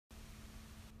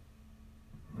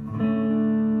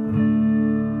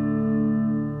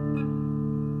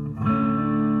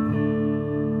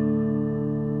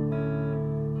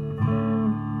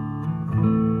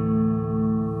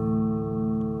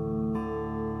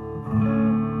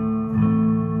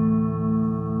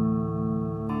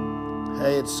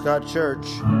it's Scott Church,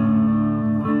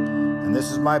 and this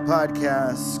is my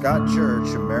podcast, Scott Church,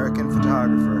 American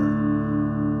Photographer.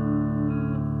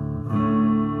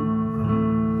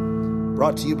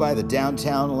 Brought to you by the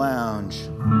Downtown Lounge,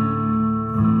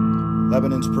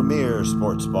 Lebanon's premier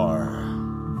sports bar.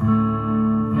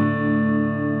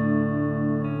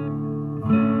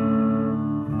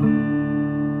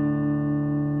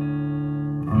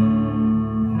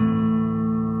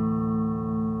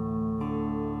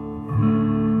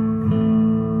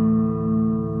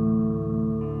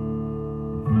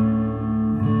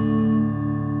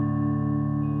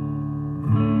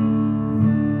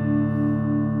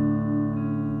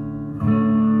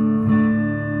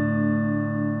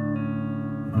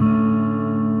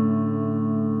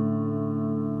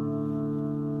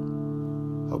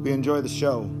 Hope you enjoy the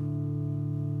show.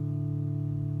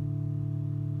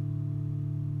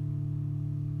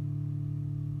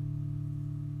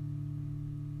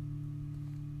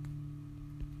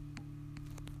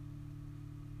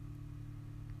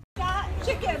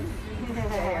 Chicken.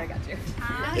 I got you.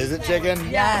 Is it chicken?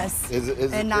 Yes. Is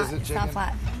it and not, is it it's chicken? not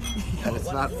flat. And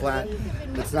it's not flat.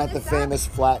 It's not the famous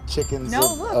flat chickens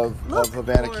No, of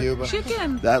Havana, Cuba.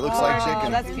 Chicken. That looks like Oh,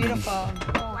 chicken. that's beautiful.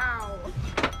 Wow.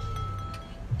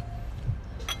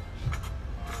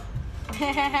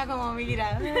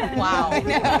 Wow.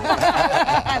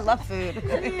 I love food.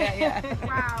 Yeah.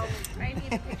 Wow, I need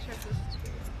a picture of this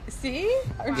too. See?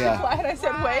 Aren't you Yeah. glad I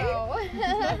said wait? Wow.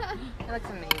 It looks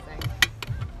amazing.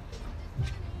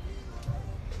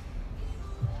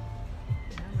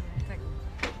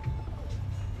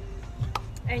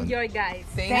 Enjoy, guys.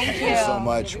 Thank you so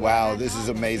much. Wow, this is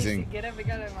amazing.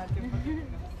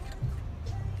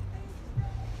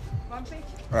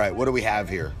 All right, what do we have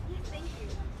here?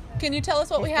 Can you tell us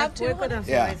what we have too?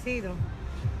 Yeah.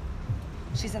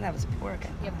 She said that was pork.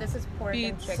 Yep, this is pork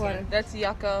and Beets. chicken. That's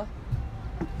yucca.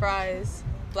 Fries.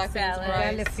 Black beans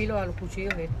Salad.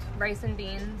 fries. Rice and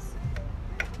beans.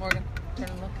 Morgan, turn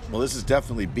and look. Well, this is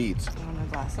definitely beets. I don't know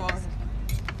glasses. Come on.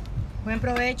 Buen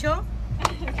provecho.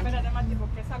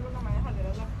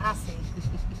 Ah, sí.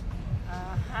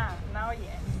 Ajá, now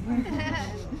yes.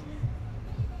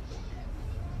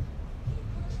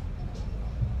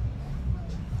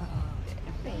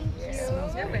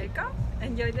 You're welcome.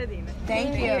 Enjoy the dinner.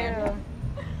 Thank you.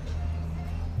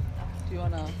 Do you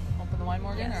want to open the wine,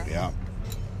 Morgan? Or Yeah.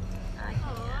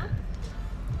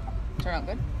 turn out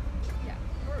good? Yeah.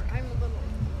 I'm a little.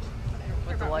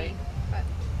 With the light.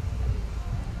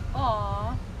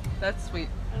 Aw. That's sweet.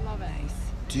 I love it.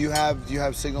 Do you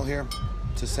have signal here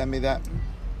to send me that?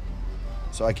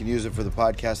 So I can use it for the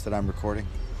podcast that I'm recording?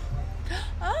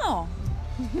 Oh.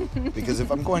 Because if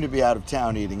I'm going to be out of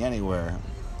town eating anywhere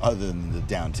other than the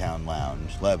Downtown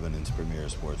Lounge, Lebanon's premier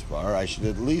sports bar, I should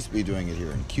at least be doing it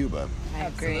here in Cuba I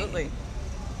agree. Absolutely.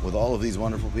 with all of these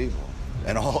wonderful people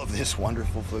and all of this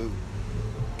wonderful food.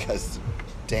 Because,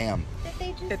 damn.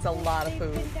 It's a lot of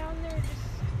food.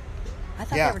 I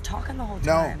thought Yeah. they were talking the whole No,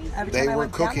 time. Every they time I were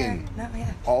went down cooking. there- No,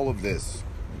 yeah. All of this.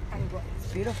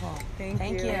 It's beautiful. Thank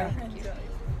you. you.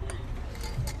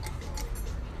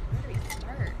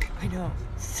 I know.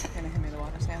 Gonna hand me the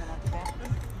water stand off the back.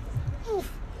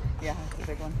 Yeah, it's a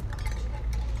big one.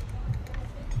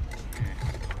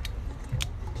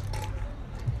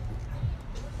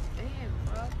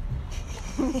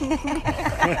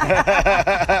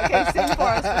 Okay, sing for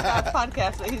us for Scott's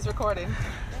podcast that he's recording.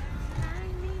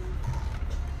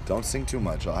 Don't sing too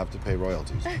much. I'll have to pay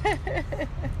royalties.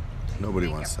 Nobody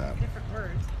wants that. Different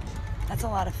words. That's a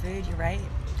lot of food, you're right.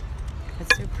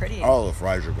 It's so pretty. All the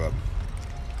fries are good.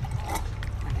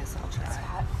 I guess I'll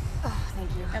try. Oh, thank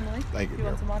you. Emily, Thank you, you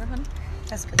want girl. some water, honey?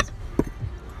 Yes, please.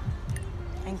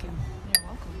 Thank you. You're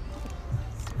welcome.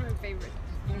 It's my favorite.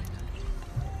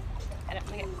 I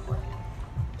don't get cork.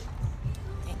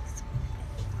 Thanks.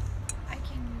 I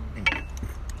can.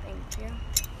 Thank you.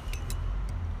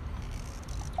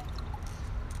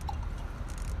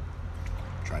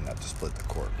 Trying not to split the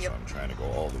cork, so I'm trying to go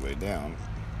all the way down.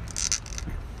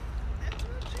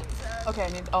 Okay,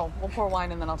 we'll pour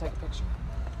wine and then I'll take a picture.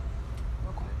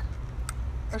 Real quick.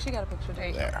 Or she got a picture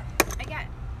too. There. I got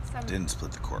some. Didn't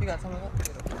split the cork. You got some of it?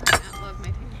 I love my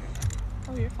picture.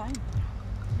 Oh, you're fine.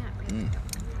 Not really.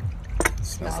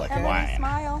 Smells like Emily, wine.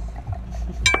 smile.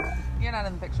 You're not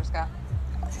in the picture, Scott.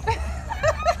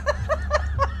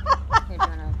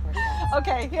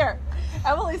 Okay, here.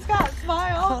 Emily, Scott,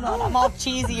 smile. Hold on, I'm all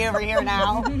cheesy over here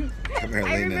now. Come here,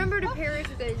 I lean in. remembered a Paris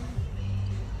thing.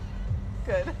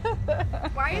 Good.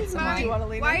 Why is Do mommy? you wanna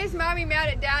lean Why in? is mommy mad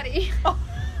at daddy?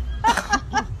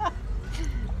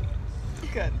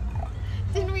 Good.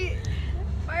 Didn't we?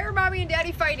 Why are mommy and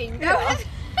daddy fighting? That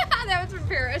was from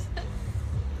Paris.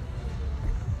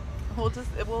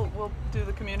 We'll do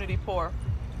the community pour.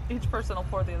 Each person will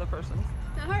pour the other person's.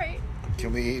 All right.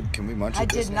 Can we munch I at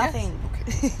this did now? nothing.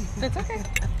 Okay. That's okay.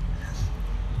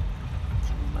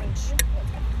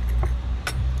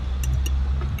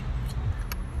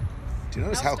 Do you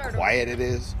notice I'll how start quiet it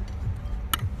is?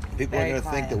 People Very are going to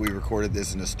think quiet. that we recorded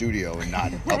this in a studio and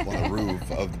not up on the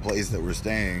roof of the place that we're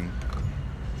staying.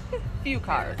 Few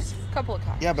cars. Couple of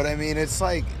cars. Yeah, but I mean, it's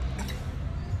like,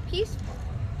 Peaceful.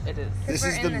 It is. this we're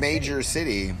is in the the major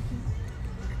city.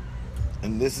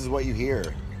 And this is what you hear.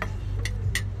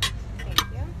 Thank you.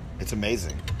 It's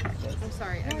amazing. I'm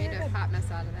sorry. I made a hot mess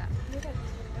out of that.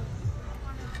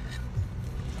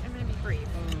 I'm gonna be brief.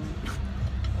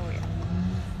 Oh yeah.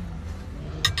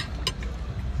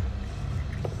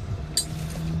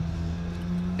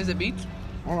 Is it beach?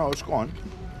 Oh no, it's gone.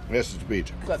 Yes, it's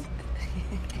beach. Good.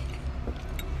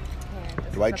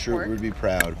 Dwight Schrute would be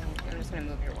proud. I'm just gonna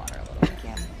move your water a little bit.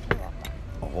 Yeah.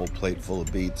 A whole plate full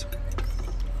of beets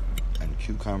and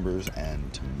cucumbers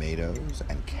and tomatoes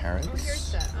and carrots. Oh,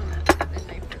 here's the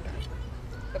knife for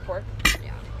The pork.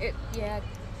 yeah. Yeah. Here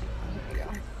we go.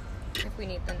 If we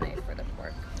need the knife for the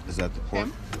pork. Is that the pork?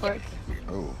 Pork.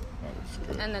 Oh, that's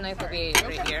good. And the knife will be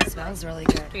right here. Smells really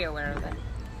good. Be aware of it.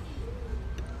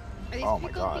 Are these Oh my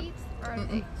pickled God. beets or are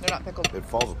they? They're not pickled. It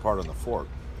falls apart on the fork.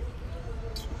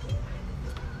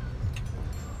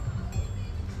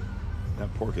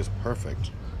 That pork is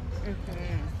perfect.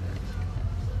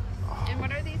 And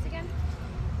what are these again?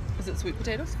 Is it sweet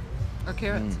potatoes? Or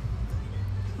carrots?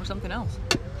 Or something else?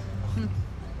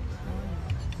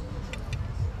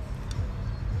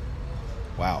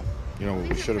 Wow. You know what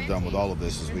we should have done with all of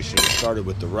this is we should have started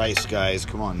with the rice, guys.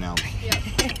 Come on now. Yep.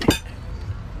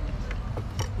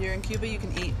 Here in Cuba, you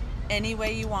can eat any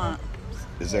way you want.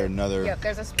 Is there another? Yep,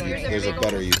 there's a spoon. Here's right Here's here. a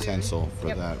better utensil for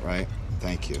Yep. that, right?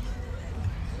 Thank you.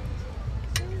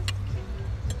 Do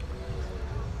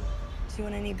you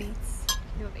want any beets?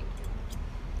 No, thank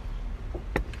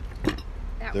you.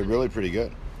 That They're one. really pretty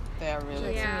good. They are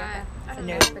really Yeah. I don't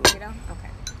know. No potato? Okay.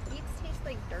 Beets taste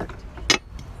like dirt.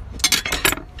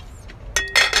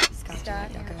 Scotch.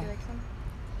 Scott, Okay. would you like some?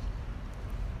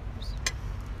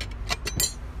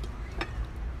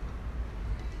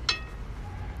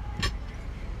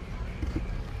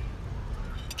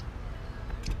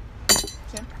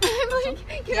 Tim? I'm like,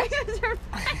 can I have some?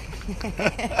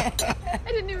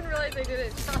 I didn't even realize I did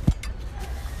it.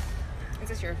 Is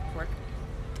this your fork?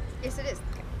 Yes, it is.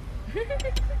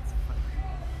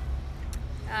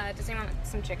 Does anyone want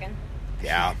some chicken?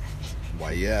 Yeah.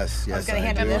 Why, yes. Yes, gonna I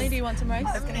hand do. him Emily, do you want some rice?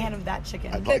 I was gonna hand him that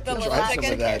chicken. I'd like The to little try some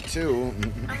chicken? of that, too.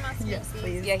 I must Yes,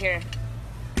 please. Yeah, here.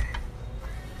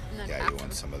 Yeah, you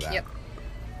want some of that. Yep.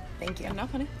 Thank you.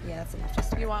 Enough, honey? Yeah, that's enough to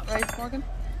start. You want rice, Morgan?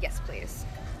 Yes, please.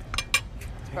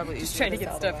 It's probably Just easier trying to get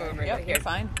sell stuff the way. over. Yep, right you're here.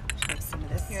 fine. Have some of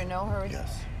this. You're in no hurry.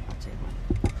 Yes. I'll take one.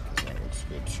 That looks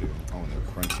good, too. Oh, and they're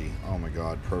crunchy. Oh, my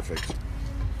God. Perfect.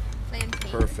 plantain.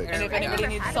 Perfect. And if I've anybody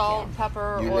never needs had it salt, yet.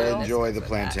 pepper, You oil, will enjoy the with that.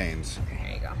 plantains. Okay,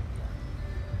 here you go.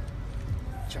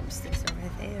 Drumsticks are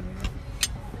right there.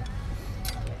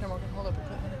 Here, Morgan, hold up your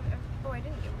plate. Oh, I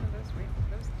didn't get one of those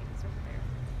things over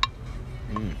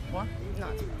there. More? No,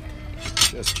 it's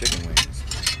okay. Just chicken wings.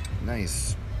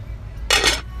 Nice.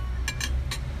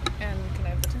 And can I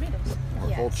have the tomatoes? Or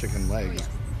whole Yes. chicken Oh, legs. yes.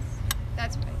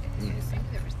 That's what I did. I think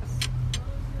there was this.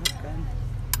 That's good.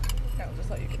 Yeah, I'll just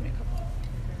let you give me a couple.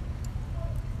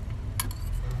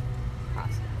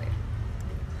 Possibly.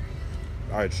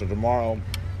 All right, so tomorrow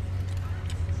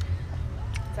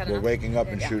Is that we're enough? waking up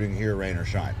and Yeah. shooting here, rain or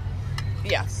shine.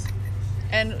 Yes.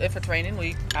 And if it's raining,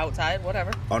 we outside,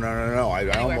 whatever. Oh, no. I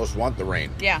Anywhere. almost want the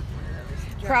rain. Yeah.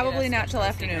 Probably not till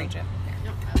afternoon.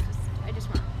 No, I just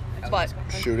want. But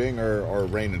Shooting or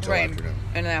rain until rain afternoon.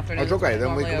 in the Oh, afternoon. it's okay.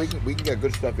 Then we Normally can get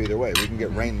good stuff either way. We can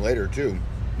get rain later, too.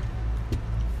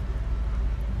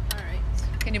 All right.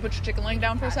 Can you put your chicken leg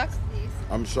down for a sec? These.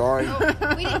 I'm sorry. Oh,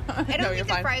 we didn't. I No, don't you're think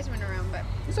the fine. fries went around, but.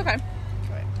 It's okay.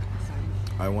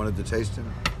 I wanted to taste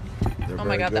them. They're Oh very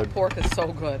my god, good. that pork is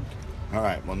so good. All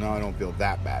right. Well, now I don't feel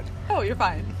that bad. Oh, you're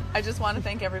fine. I just want to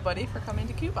thank everybody for coming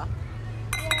to Cuba.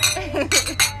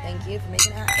 Thank you for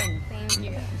making it happen. Thank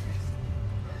you.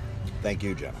 Thank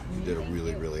you, Jenna. You did a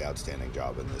really, really outstanding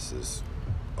job, and this is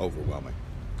overwhelming.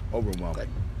 Overwhelming.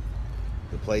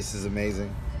 The place is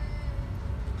amazing.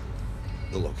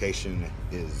 The location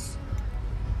is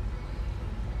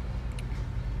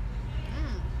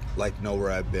like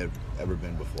nowhere I've ever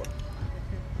been before.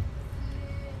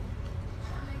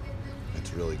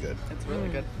 It's really good. It's really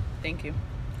good. Thank you.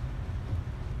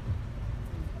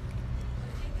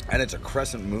 And it's a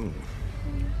crescent moon.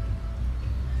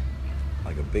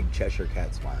 Like a big Cheshire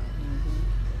cat smile.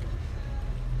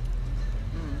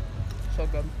 So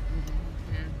good.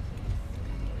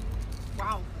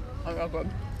 Wow. Oh, so good.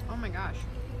 Oh my gosh.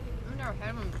 I've never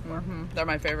had one before. They're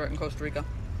my favorite in Costa Rica.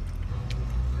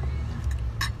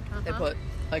 They put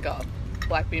like a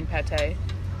black bean pate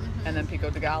and then pico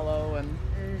de gallo and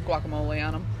guacamole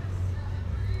on them.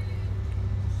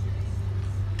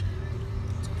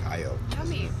 Gallo.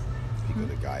 Yummy. Pico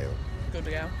de gallo. Pico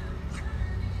de gallo.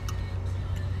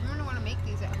 I'm gonna want to make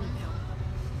these at home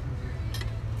now.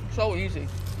 So easy.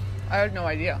 I had no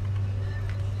idea.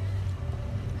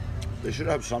 They should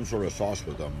have some sort of sauce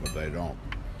with them, but they don't.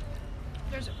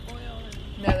 There's oil and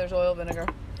Yeah, there's oil, vinegar.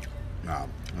 No.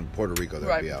 In Puerto Rico, there'd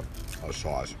Right. be a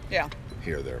sauce. Yeah.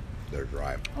 Here, they're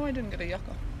dry. Oh, I didn't get a yucca.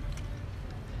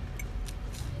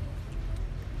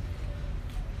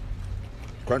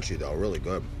 Crunchy though, really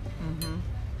good.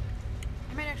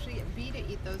 I might actually get B to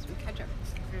eat those with ketchup.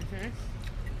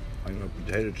 I know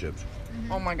potato chips.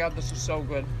 Oh my god, this is so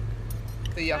good.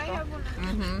 The Can I yucca. have one?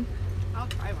 Mm-hmm. I'll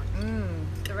try one.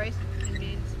 The rice and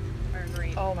beans are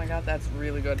great. Oh my god, that's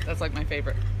really good. That's like my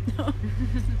favorite.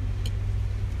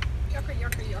 Yucca,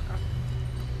 yucca, yucca.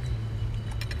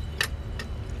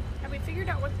 Have we figured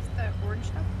out what's the orange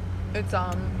stuff? It's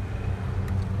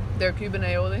they're Cuban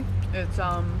aioli. It's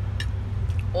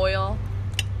oil.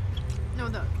 No,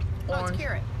 the Orange. it's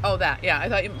carrot. Oh, that. Yeah, I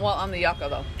thought you, well, on the yucca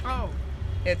though. Oh.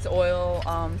 It's oil,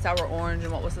 sour orange,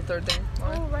 and what was the third thing?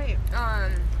 Oh, right. I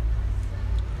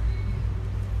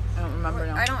don't remember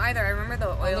now. I don't either. I remember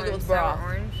the oil think it and was sour broth.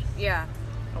 orange. Yeah,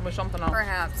 It was something else.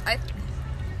 perhaps.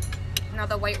 No,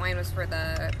 the white wine was for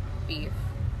the beef.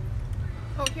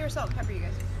 Oh, here's salt and pepper, you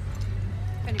guys.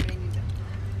 If anybody needs it.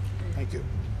 Thank you.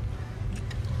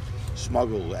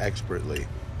 Smuggled expertly.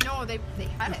 No, they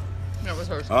had it. No, it was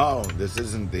hers. Oh, this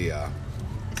isn't the.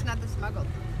 It's not the smuggled.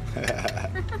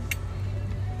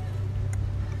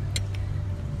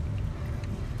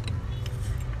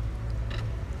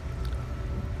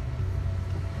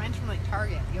 Mine's from like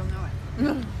Target. You'll know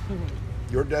it.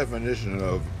 Your definition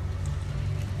of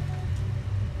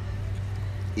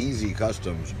easy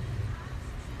customs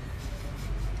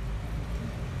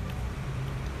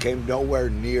came nowhere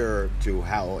near to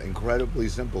how incredibly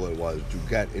simple it was to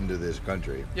get into this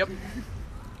country. Yep.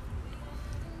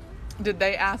 Did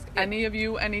they ask any of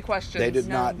you any questions? They did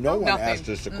not. No one Nothing. asked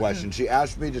us a question. She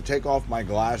asked me to take off my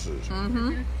glasses.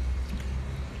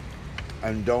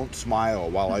 And don't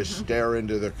smile while I stare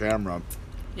into the camera.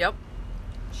 Yep.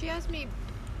 She asked me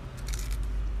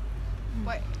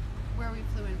where we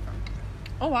flew in from.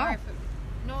 Oh Where wow. I flew.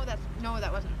 No,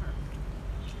 that wasn't her.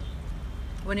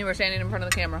 When you were standing in front of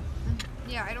the camera.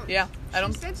 Yeah, I don't. Yeah, I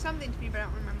don't- She said something to me, but I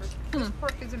don't remember. This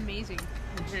pork is amazing.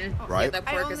 Oh, Right? Yeah, the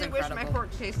I pork only is wish incredible. my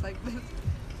pork tastes like this.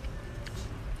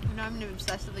 Now I'm gonna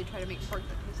obsessively try to make pork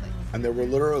that tastes like And there were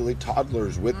literally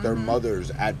toddlers with their mothers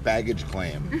at baggage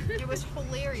claim. this. It was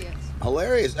hilarious.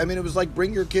 Hilarious. I mean, it was like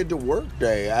bring your kid to work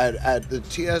day at the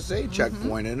TSA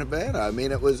checkpoint in Havana. I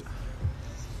mean, it was.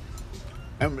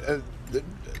 And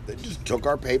they just took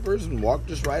our papers and walked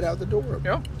us right out the door.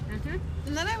 Yep.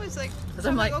 And then I was like, Cause so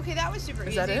I'm I'm like, like, okay, that was super is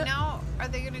easy. that it? Now, are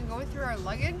they gonna go through our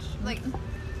luggage, like,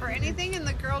 or anything? And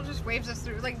the girl just waves us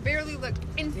through, like, barely looked.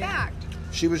 In fact,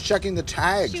 She was checking the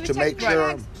tags she was to make checking sure.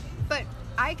 my bags, but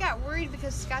I got worried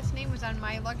because Scott's name was on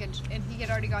my luggage and he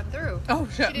had already gone through. Oh,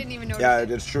 shit. She didn't even notice. Yeah,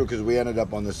 it. it's true because we ended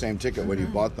up on the same ticket when you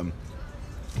bought them.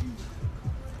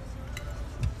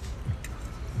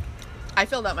 I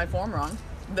filled out my form wrong.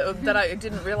 That I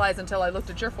didn't realize until I looked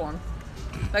at your form.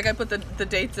 Like I put the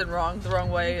dates in the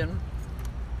wrong way, and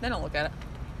they don't look at it.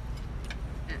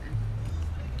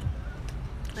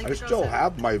 Like I the girl still said,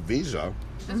 have my visa.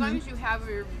 As long as you have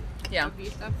your Yeah.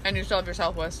 visa. And you still have your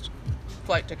Southwest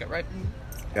flight ticket, right?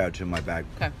 Yeah, it's in my bag.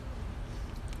 Okay.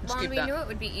 Just Well, keep and we that. knew it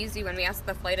would be easy when we asked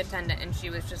the flight attendant, and she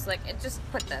was just like, "Just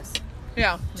put this.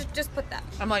 Yeah. Just put that."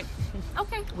 I'm like,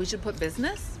 Okay. we should put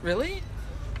business? Really?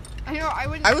 I know. I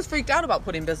wouldn't. I was freaked out about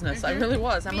putting business. I really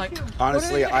was. I'm Me like, too. Honestly,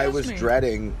 what are they gonna I ask was me?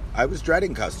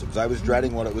 dreading customs. I was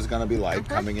dreading what it was going to be like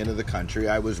coming into the country.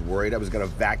 I was worried I was going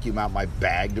to vacuum out my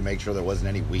bag to make sure there wasn't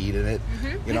any weed in it.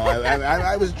 You know,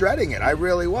 I was dreading it. I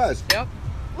really was. Yep.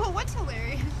 Well, what's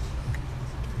hilarious?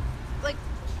 Like,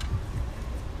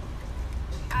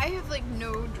 I have like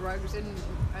no drugs in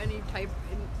any type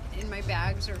in my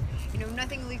bags, or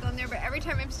nothing illegal in there. But every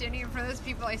time I'm standing in front of those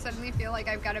people, I suddenly feel like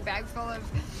I've got a bag full of,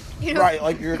 Right,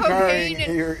 like you're carrying cocaine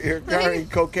and, you're carrying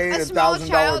cocaine a and small $1,000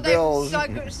 child bills.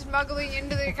 I'm smuggling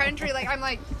into the country. Like I'm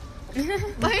like,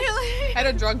 I had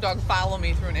a drug dog follow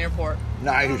me through an airport.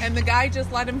 Nice. And the guy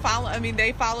just let him follow. I mean,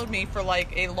 they followed me for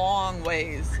like a long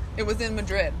ways. It was in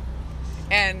Madrid.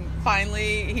 And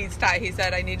finally, he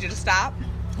said, "I need you to stop."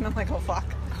 And I'm like, "Oh, fuck."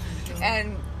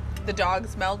 And the dog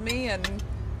smelled me, and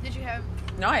Did you have?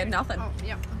 no, I had nothing. Oh,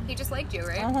 yeah. He just liked you,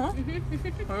 right? Uh-huh.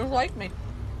 It was like me.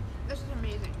 This is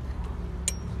amazing.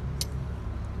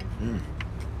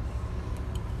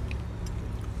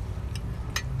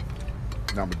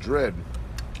 Now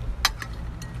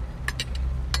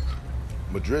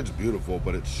Madrid's beautiful,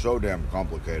 but it's so damn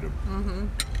complicated.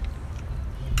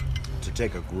 To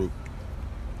take a group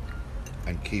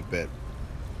and keep it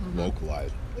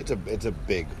localized. It's a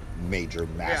big, major,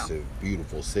 massive,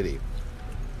 beautiful city.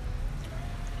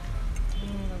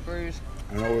 Agrees.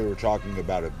 I know we were talking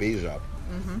about Ibiza.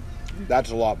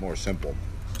 That's a lot more simple.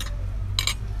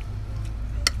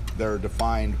 There are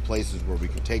defined places where we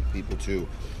can take people to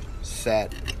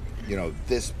set,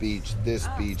 this beach, this,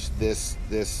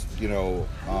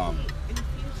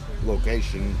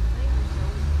 location.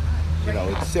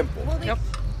 It's simple. Well, Yep.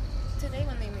 today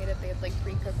when they made it, they had like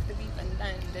pre-cooked the beef and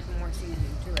then did more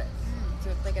seasoning to it.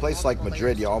 So it's like A place like multiple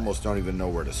Madrid, layers you to it. almost don't even know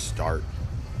where to start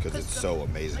because it's so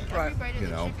amazing. Like Right. every bite of You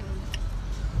the know? chicken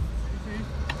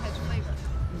has flavor.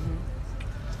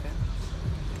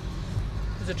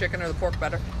 Is the chicken or the pork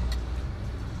better?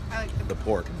 I like The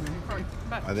pork. pork,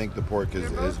 but I think the pork they're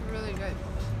is both really good.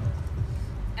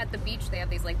 At the beach, they have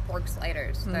these like pork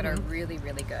sliders that are really,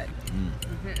 really good.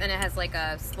 And it has like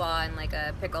a slaw and like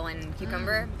a pickle and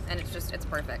cucumber, and it's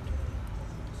perfect.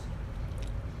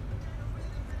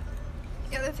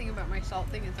 The other thing about my salt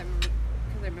thing is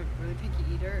because I'm a really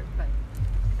picky eater, but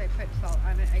if I put salt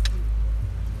on it, I can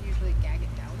usually gag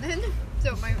it down then.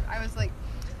 So I was like,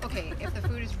 okay, if the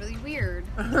food is really weird,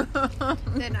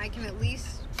 then I can at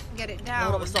least get it A down.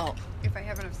 little bit of salt. If I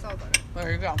have enough salt on it.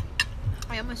 There you go.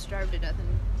 I almost starved to death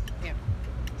and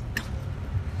yeah.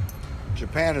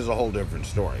 Japan is a whole different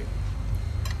story.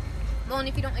 Well, and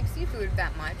if you don't like seafood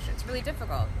that much, it's really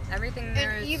difficult. Everything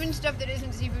there And is... even stuff that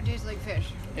isn't seafood tastes like fish.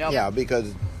 Yep. Yeah,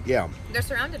 because They're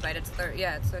surrounded by it.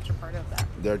 It's such a part of that.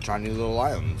 they're tiny little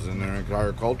islands, and their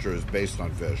entire culture is based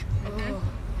on fish.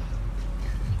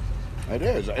 It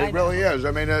is. It really is.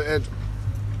 I mean, it's.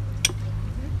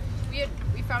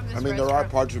 We found this. I mean, there are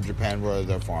restaurant- parts of Japan where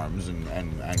there are farms and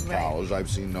cows. I've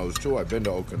seen those too. I've been to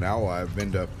Okinawa. I've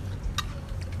been to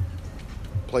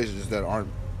places that aren't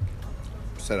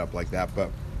set up like that, but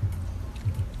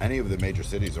any of the major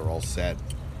cities are all set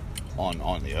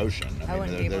on the ocean. I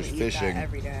wouldn't be able there's to eat fishing. that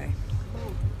every day.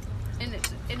 And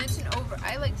it's an over.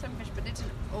 I like some fish, but it's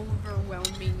an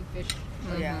overwhelming fish.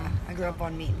 Yeah, I grew up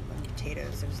on meat and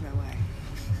potatoes. There's no way.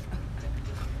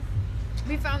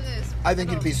 We found this. I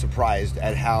think you'd be surprised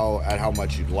at how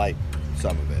much you'd like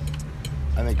some of it.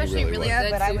 I think Especially you really really would. Yeah,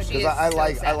 good but I would- sushi Because is I so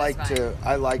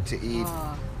like to eat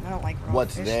I don't like raw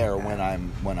what's fish there like that.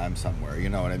 when I'm somewhere. You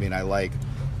know what I mean? I like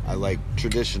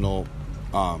traditional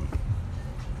food.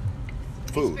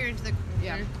 Experience the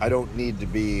yeah. I don't need to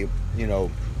be, I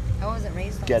wasn't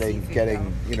raised on getting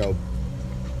seafood, though.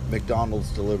 McDonald's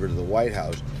delivered to the White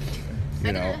House. I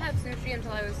didn't have sushi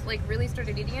until I was really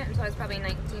started eating it until I was probably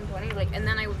 19, 20. And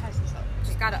then I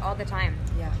just got it all the time.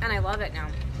 Yeah. And I love it now.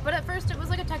 But at first it was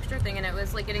like a texture thing, and it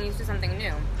was like getting used to something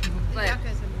new. But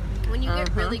when you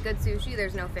get really good sushi,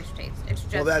 there's no fish taste. It's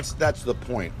just Well, that's the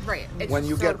point. right. It's When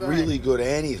you so get good. really good at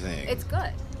anything, it's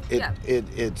good. Yeah.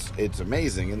 it's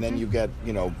amazing, and then you get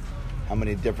how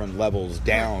many different levels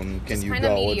down can Just you kinda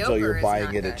go until mediocre you're is buying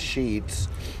not it at good. Sheetz,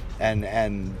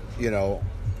 and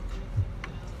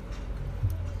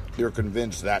you're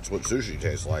convinced that's what sushi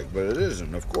tastes like, but it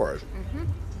isn't, of course.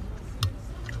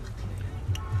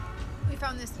 We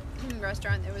found this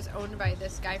restaurant that was owned by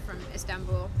this guy from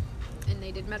Istanbul, and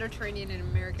they did Mediterranean and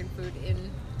American food in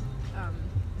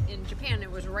Japan.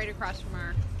 It was right across from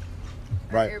our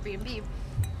Right. Airbnb,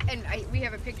 and we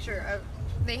have a picture of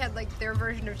they had their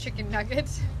version of chicken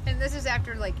nuggets, and this is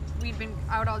after we'd been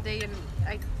out all day, and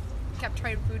I kept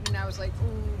trying food, and I was like,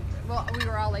 ooh. Well, we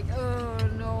were all like, oh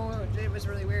no, it was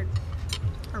really weird.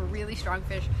 A really strong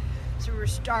fish, so we were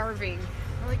starving.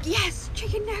 We're like, yes,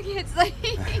 chicken nuggets.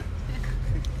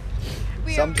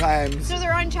 Sometimes- so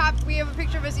they're unchopped. We have a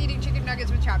picture of us eating chicken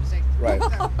nuggets with chopsticks. Right.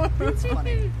 It's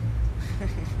funny.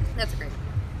 That's great.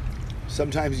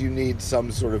 Sometimes you need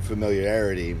some sort of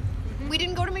familiarity. We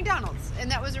didn't go to McDonald's, and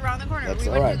that was around the corner. That's we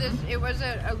all went right. to this. It was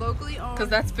a locally owned, Because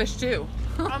that's fish too.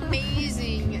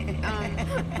 amazing,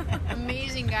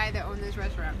 amazing guy that owned this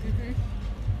restaurant.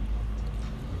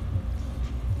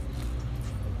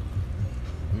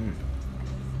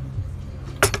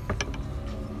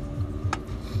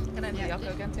 Can I have the Yeah, Yako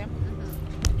did- again, Sam?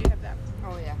 Did you have that?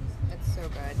 Oh yeah, it's so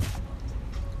good.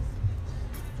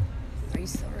 Are you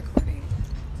still recording?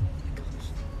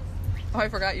 Oh, I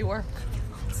forgot you were.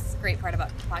 great part about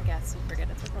podcasts. You forget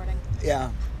it's recording. Yeah,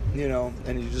 you know,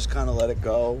 and you just kind of let it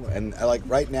go. And like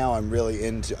right now, I'm really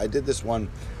into. I did this one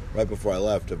right before I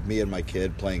left of me and my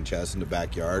kid playing chess in the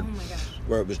backyard, Oh my gosh.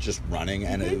 where it was just running,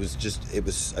 and it was.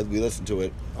 We listened to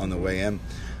it on the way in,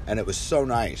 and it was so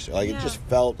nice. Like it just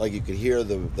felt like you could hear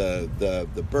the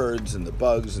birds and the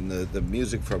bugs and the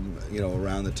music from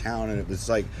around the town, and it was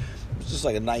just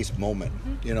like a nice moment.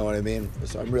 You know what I mean?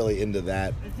 So I'm really into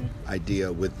that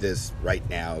idea with this right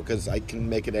now because I can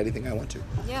make it anything I want to.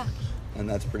 Yeah. And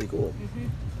that's pretty cool.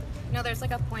 No, there's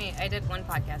like a point. I did one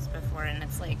podcast before, and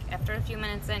it's like after a few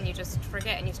minutes in, you just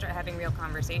forget and you start having real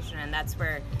conversation, and that's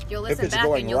where you'll listen it's back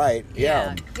going and you'll right,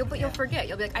 yeah. You'll forget.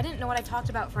 You'll be like, I didn't know what I talked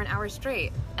about for an hour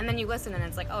straight, and then you listen, and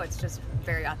it's like, oh, it's just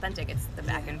very authentic. It's the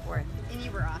back and forth. And you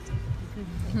were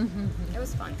awesome. It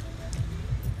was fun.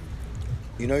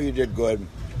 You know you did good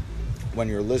when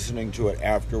you're listening to it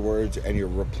afterwards and you're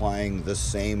replying the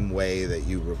same way that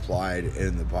you replied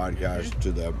in the podcast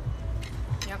to the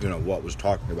what was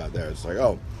talking about there. It's like,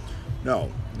 oh,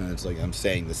 no. And it's like I'm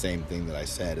saying the same thing that I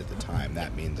said at the time.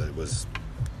 That means that it was...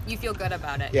 You feel good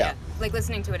about it. Yeah. Like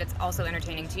listening to it, it's also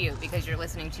entertaining to you because you're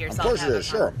listening to yourself. Of course have it a is,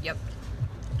 fun- sure. Yep.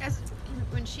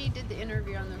 When she did the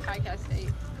interview on the podcast today,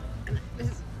 and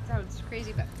this sounds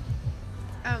crazy, but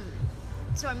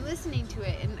so I'm listening to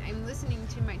it, and I'm listening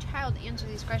to my child answer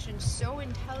these questions so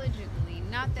intelligently.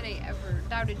 Not that I ever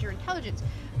doubted your intelligence,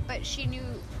 but she knew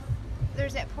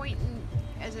there's that point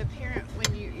as a parent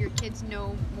when your kids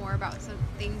know more about some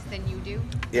things than you do.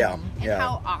 Yeah, And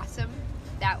how awesome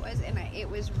that was, and it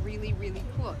was really, really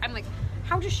cool. I'm like,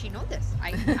 how does she know this?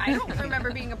 I don't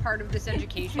remember being a part of this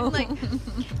education. Like,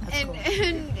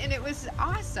 and it was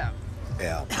awesome.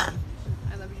 Yeah.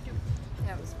 I love you too.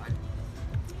 That was fun.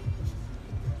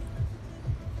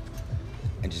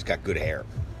 And she's got good hair.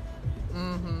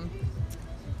 Mm-hmm.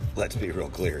 Let's be real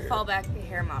clear here. Fall back the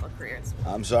hair model careers.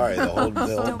 I'm sorry, the whole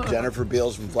Jennifer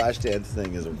Beals from Flashdance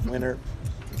thing is a winner.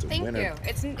 It's a Thank winner. you.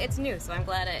 It's new, so I'm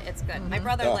glad it's good. My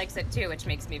brother Oh. likes it too, which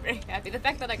makes me very happy. The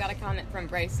fact that I got a comment from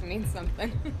Bryce means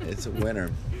something. It's a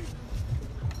winner.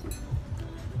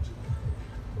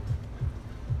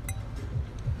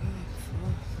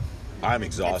 I'm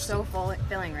It's exhausted. so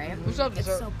filling, right? We still have It's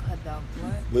dessert. so good though.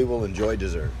 We will enjoy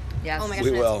dessert. Yes. Oh my gosh, We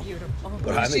that's will. beautiful.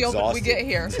 But I'm we exhausted. get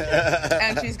here,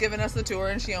 and she's giving us the tour,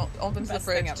 and she opens the Best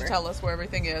thing fridge to ever. tell us where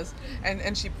everything is,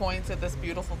 and she points at this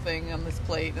beautiful thing on this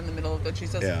plate in the middle of it. She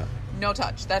says, Yeah. "No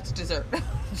touch. That's dessert."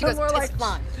 She goes, We're it's like,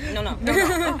 flan. No. No.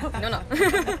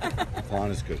 Flan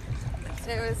is good.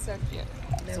 It was so cute.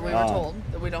 So we were told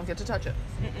that we don't get to touch it.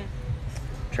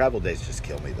 Travel days just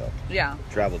kill me, though. Yeah.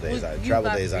 Travel days, Well, you travel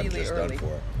left days, I'm really just early. done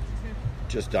for.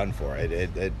 Just done for.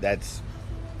 That's.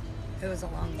 It was a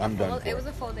long I'm done Well, for. it was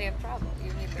a full day of travel.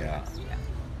 You need the Yeah. rest.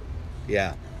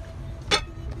 Yeah.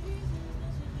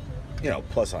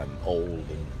 Plus I'm old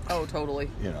and Oh, totally.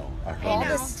 I All know.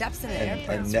 the steps in the and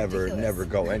airport. I it's never ridiculous.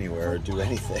 go anywhere or do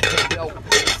anything. Nope.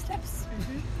 Steps.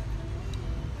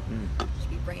 Should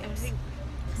be ramps.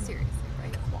 Seriously,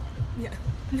 right? Yeah.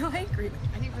 No, I agree.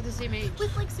 I think we're the same age.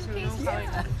 With like so suitcases, no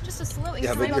problem. just a slow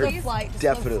Yeah, but anxiety. you're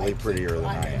definitely prettier than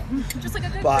I am. Just like a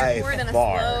good By surfboard and a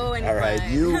far. slow and All right,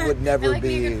 fine. you would never I like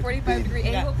being be at 45-degree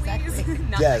angle, please. exactly.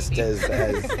 Not guessed 90.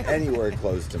 as anywhere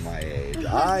close to my age.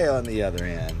 I, on the other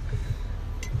hand,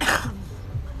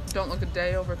 Don't look a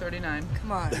day over 39.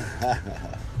 Come on.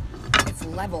 It's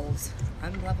levels.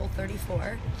 I'm level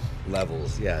 34.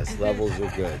 levels. Yes, levels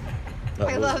are good.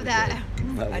 I love that.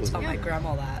 I tell my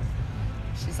grandma that.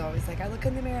 She's always like, I look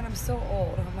in the mirror and I'm so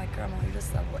old. And I'm like, Grandma, you're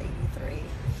just level 83.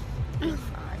 You're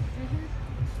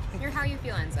fine. You're how you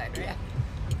feel inside, right? Yeah.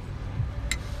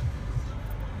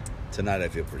 Tonight I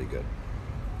feel pretty good.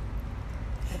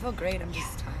 I feel great. I'm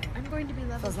just tired. I'm going to be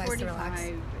level Feels nice to relax.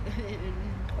 45. in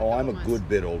Oh, I'm a months. good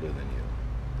bit older than you.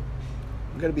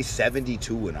 I'm gonna be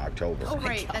 72 in October. Oh,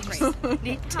 right. That's right.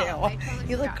 Me too. I totally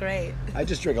You look forgot. great. I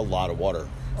just drink a lot of water.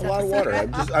 A lot of water.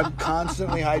 I'm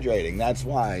constantly hydrating. That's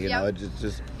why, Yep. it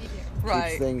just Me too.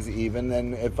 Right. keeps things even.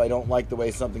 And if I don't like the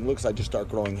way something looks, I just start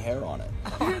growing hair on it.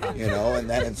 And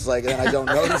then it's like, then I don't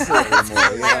notice it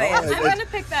anymore. I'm It's- gonna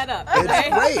pick that up. It's okay?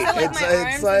 great. So, like, It's my it's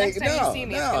arms, like the next time no, you see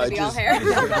me, it's no. gonna It be all just hair.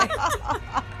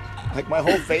 like my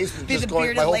whole face was Be just the going. My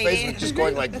bearded whole face lady. was just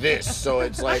going like this. So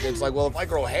it's like well, if I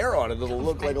grow hair on it, it'll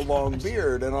look like a long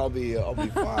beard, and I'll be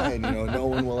fine. No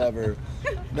one will ever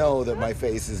know that my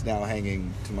face is now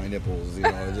hanging to my nipples.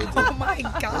 Oh my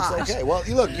It's gosh. okay. Well,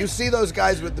 you see those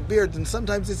guys with the beards, and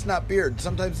sometimes it's not beard.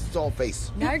 Sometimes it's all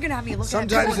face. Now you're going to have me looking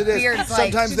Sometimes at it is. beards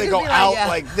like, Sometimes she's they gonna go be like, out yeah.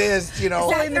 like this. Is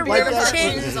that your like rear that.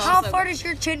 chin? is How also- far does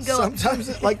your chin go?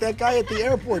 Sometimes, like that guy at the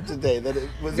airport today, that it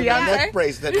was in a Beyonce? neck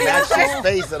brace that matched his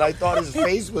face, and I thought his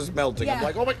face was melting. I'm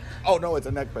Yeah. like, oh no, it's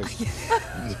a neck brace.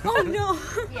 Oh no.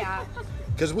 Yeah.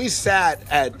 Because we sat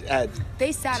at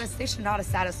They should not have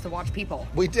sat us to watch people.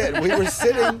 we did. We were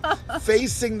sitting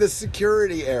facing the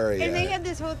security area. And they had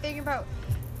this whole thing about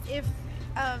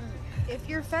if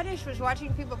your fetish was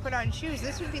watching people put on shoes,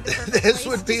 this would be the perfect This place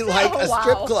would to be sit. like a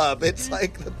strip wow. club. It's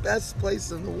like the best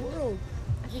place in the world.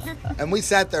 And we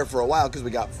sat there for a while because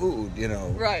we got food,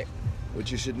 Right.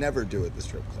 which you should never do at the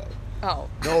strip club. Oh.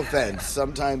 No offense.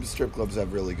 Sometimes strip clubs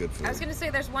have really good food. I was gonna say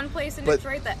there's one place in But-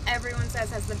 Detroit that everyone says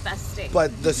has the best steak.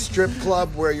 But the strip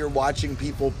club where you're watching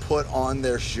people put on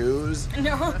their shoes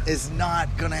no. is not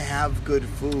going to have good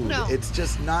food. No. It's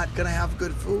just not going to have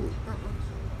good food.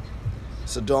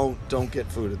 So don't get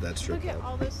food at that strip Look at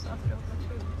club. all this stuff over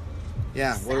food.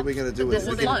 Yeah, what are we going to do This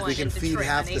with is it? lunch We can in feed Detroit,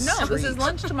 half honey. the No, street. this is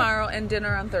lunch tomorrow and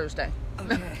dinner on Thursday.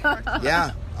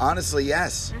 Yeah, honestly,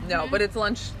 yes. No, but it's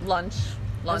lunch.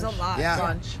 There's a lot. Yeah.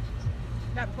 Lunch.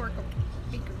 That pork will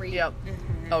be great. Yep.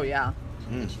 Oh yeah.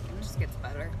 It just gets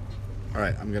better. All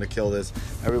right, I'm going to kill this.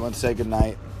 Everyone say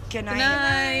goodnight. Good night.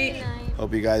 Good night.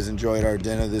 Hope you guys enjoyed our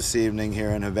dinner this evening here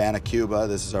in Havana, Cuba.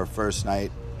 This is our first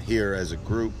night here as a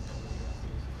group.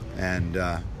 And,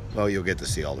 well, you'll get to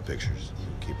see all the pictures.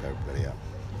 Keep everybody up.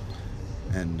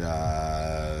 And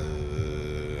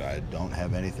I don't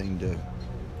have anything to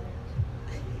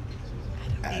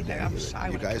add. either. I'm shy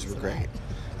You when it guys comes were to great.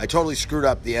 I totally screwed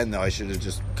up the end, though. I should have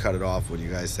just cut it off when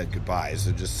you guys said goodbye.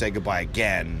 So just say goodbye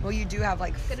again. Well, you do have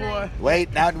like 4. night.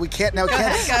 Wait, now we can't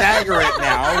stagger it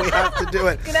now. We have to do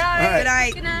it. Good night. All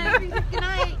right. Good night. Good night. Good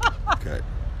night. Good.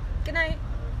 Good night.